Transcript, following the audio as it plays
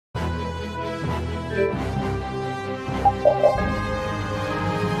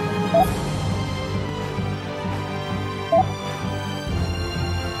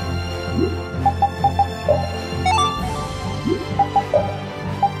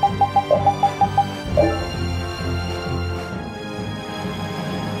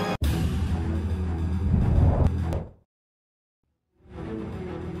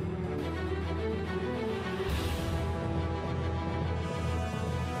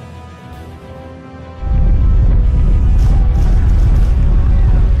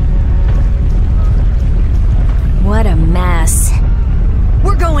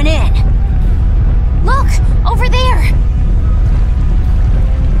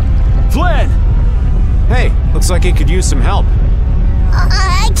like it could use some help.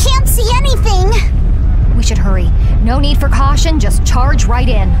 I can't see anything. We should hurry. No need for caution, just charge right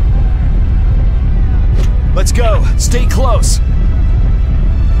in. Let's go. Stay close.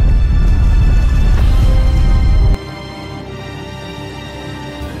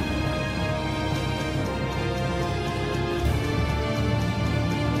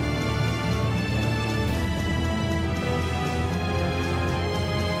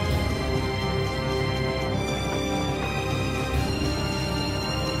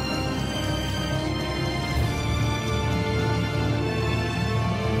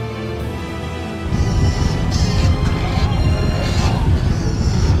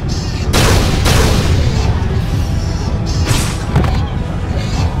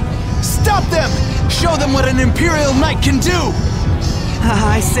 Show them what an Imperial Knight can do!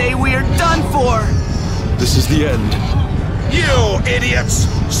 I say we are done for! This is the end. You idiots!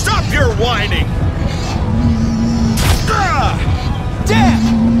 Stop your whining! Damn!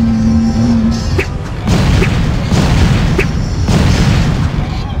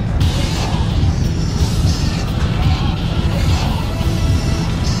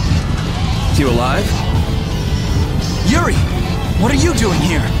 You alive? Yuri! What are you doing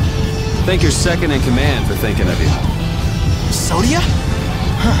here? Thank your second in command for thinking of you. Sodia?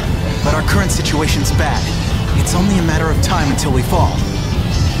 Huh. But our current situation's bad. It's only a matter of time until we fall.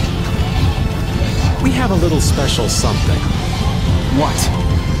 We have a little special something. What?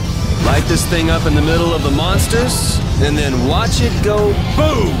 Light this thing up in the middle of the monsters, and then watch it go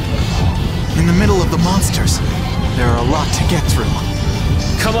boom! In the middle of the monsters. There are a lot to get through.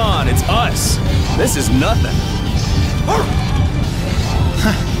 Come on, it's us! This is nothing.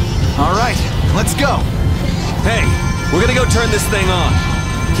 Alright, let's go! Hey, we're gonna go turn this thing on.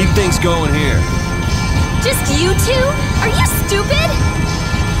 Keep things going here. Just you two? Are you stupid?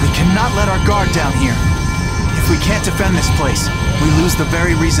 We cannot let our guard down here. If we can't defend this place, we lose the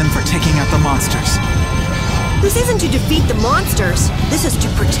very reason for taking out the monsters. This isn't to defeat the monsters. This is to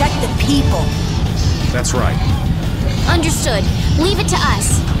protect the people. That's right. Understood. Leave it to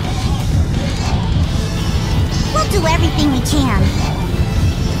us. We'll do everything we can.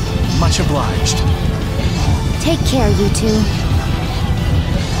 Much obliged. Take care, you two.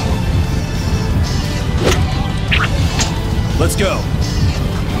 Let's go.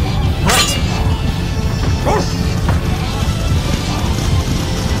 Right!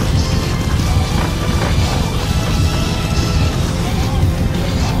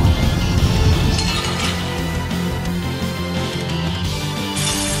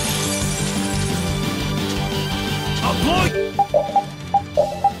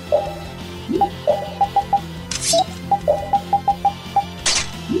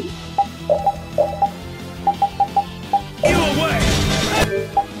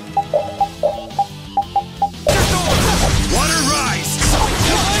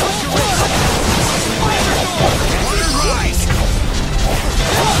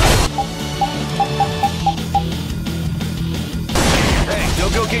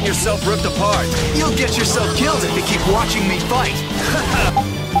 Ripped apart. You'll get yourself killed if you keep watching me fight.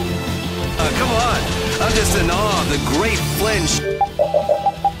 Come on. I'm just in awe of the great Flynn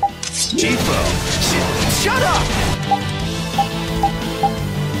Scifo. Shut up!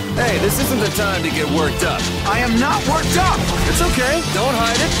 Hey, this isn't the time to get worked up. I am not worked up! It's okay. Don't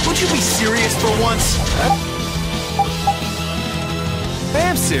hide it. Would you be serious for once? I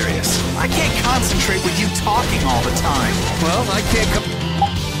am serious. I can't concentrate with you talking all the time. Well, I can't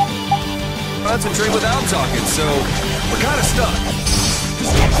concentrate without talking, so we're kind of stuck.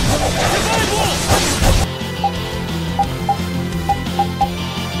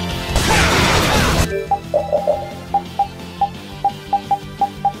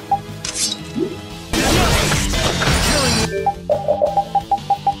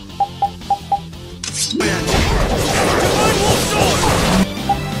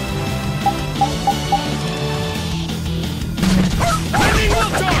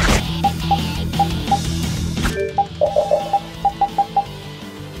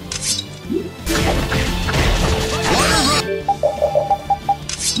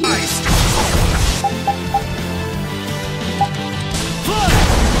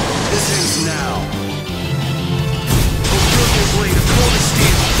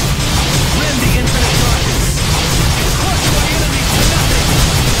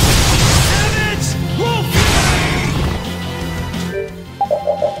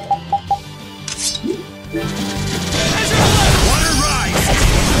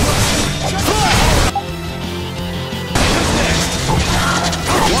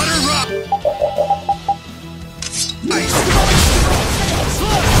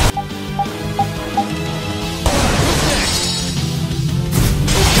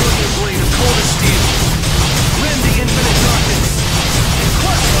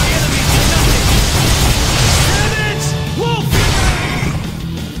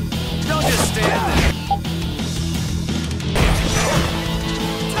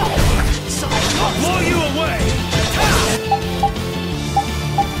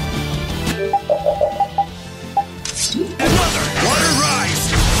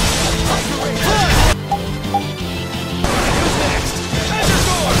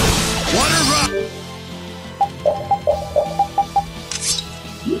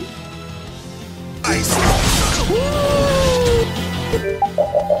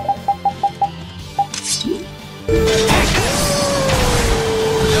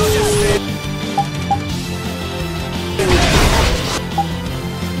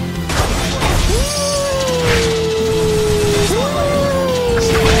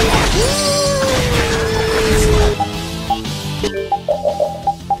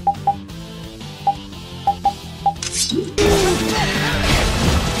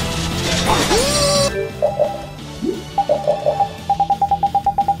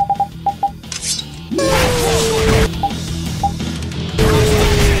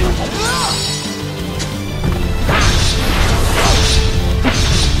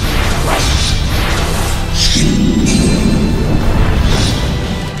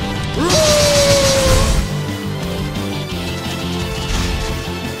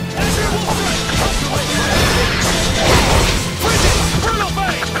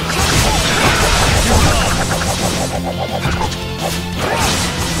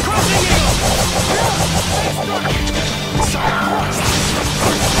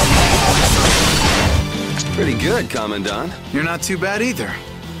 Pretty good, Commandant. You're not too bad either.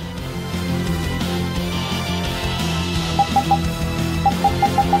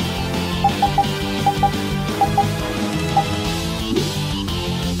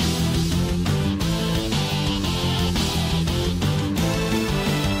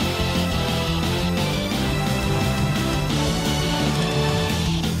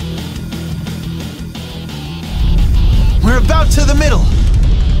 We're about to the middle.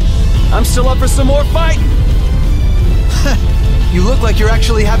 I'm still up for some more fighting. You look like you're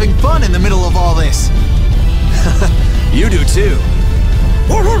actually having fun in the middle of all this. You do too.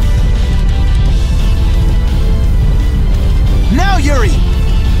 Now, Yuri!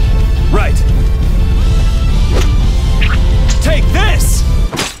 Right. Take this!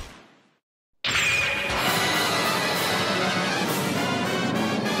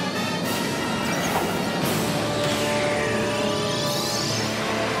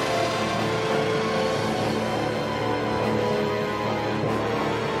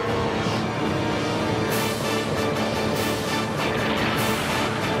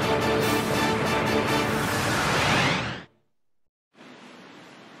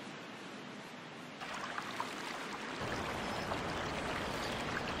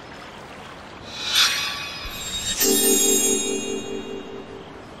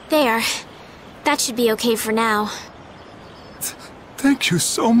 There. That should be okay for now. Thank you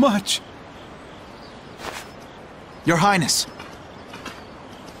so much. Your Highness.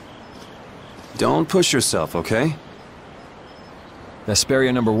 Don't push yourself, okay?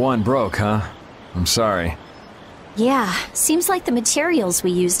 Vesperia No. 1 broke, huh? I'm sorry. Yeah, seems like the materials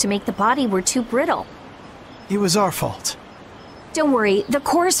we used to make the body were too brittle. It was our fault. Don't worry, the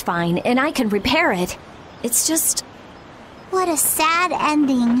core's fine, and I can repair it. It's just... What a sad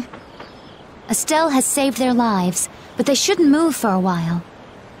ending. Estelle has saved their lives, but they shouldn't move for a while.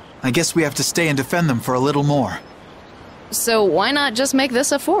 I guess we have to stay and defend them for a little more. So why not just make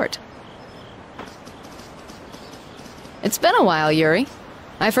this a fort? It's been a while, Yuri.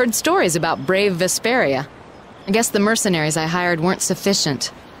 I've heard stories about brave Vesperia. I guess the mercenaries I hired weren't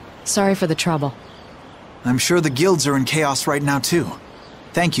sufficient. Sorry for the trouble. I'm sure the guilds are in chaos right now too.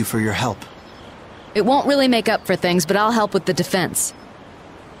 Thank you for your help. It won't really make up for things, but I'll help with the defense.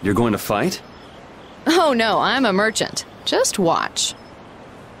 You're going to fight? Oh no, I'm a merchant. Just watch.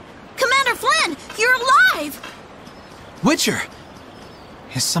 Commander Flynn, you're alive! Witcher!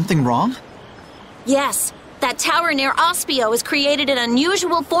 Is something wrong? Yes, that tower near Ospio has created an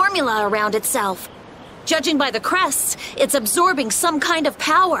unusual formula around itself. Judging by the crests, it's absorbing some kind of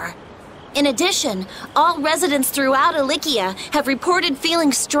power. In addition, all residents throughout Ilikia have reported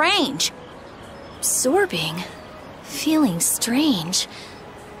feeling strange. absorbing. Feeling strange.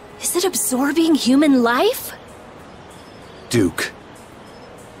 Is it absorbing human life? Duke.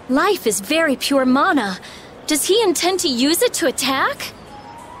 Life is very pure mana. Does he intend to use it to attack?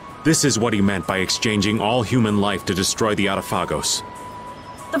 This is what he meant by exchanging all human life to destroy the Autophagos.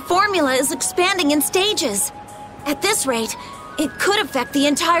 The formula is expanding in stages. At this rate, it could affect the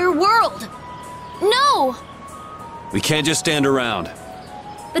entire world. No! We can't just stand around.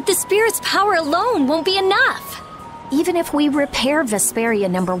 But the spirit's power alone won't be enough. Even if we repair Vesperia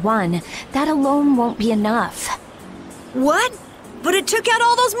No. 1, that alone won't be enough. What? But it took out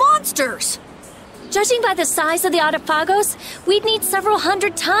all those monsters! Judging by the size of the Autophagos, we'd need several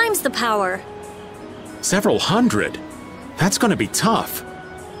hundred times the power. Several hundred? That's gonna be tough.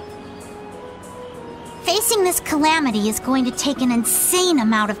 Facing this calamity is going to take an insane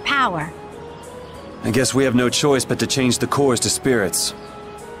amount of power. I guess we have no choice but to change the cores to spirits.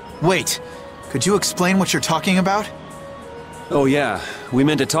 Wait, could you explain what you're talking about? Oh yeah, we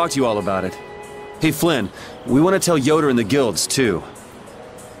meant to talk to you all about it. Hey Flynn, we want to tell Yoder and the guilds too.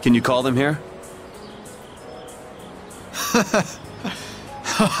 Can you call them here?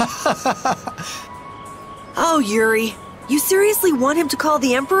 Oh, Yuri. You seriously want him to call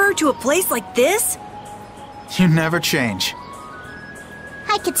the Emperor to a place like this? You never change.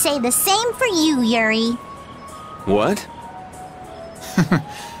 I could say the same for you, Yuri. What?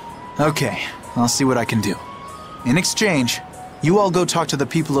 Okay, I'll see what I can do. In exchange, you all go talk to the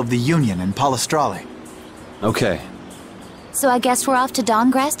people of the Union in Palestrale. Okay. So I guess we're off to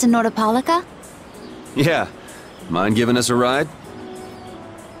Dawngrest and Nordopolica? Yeah. Mind giving us a ride?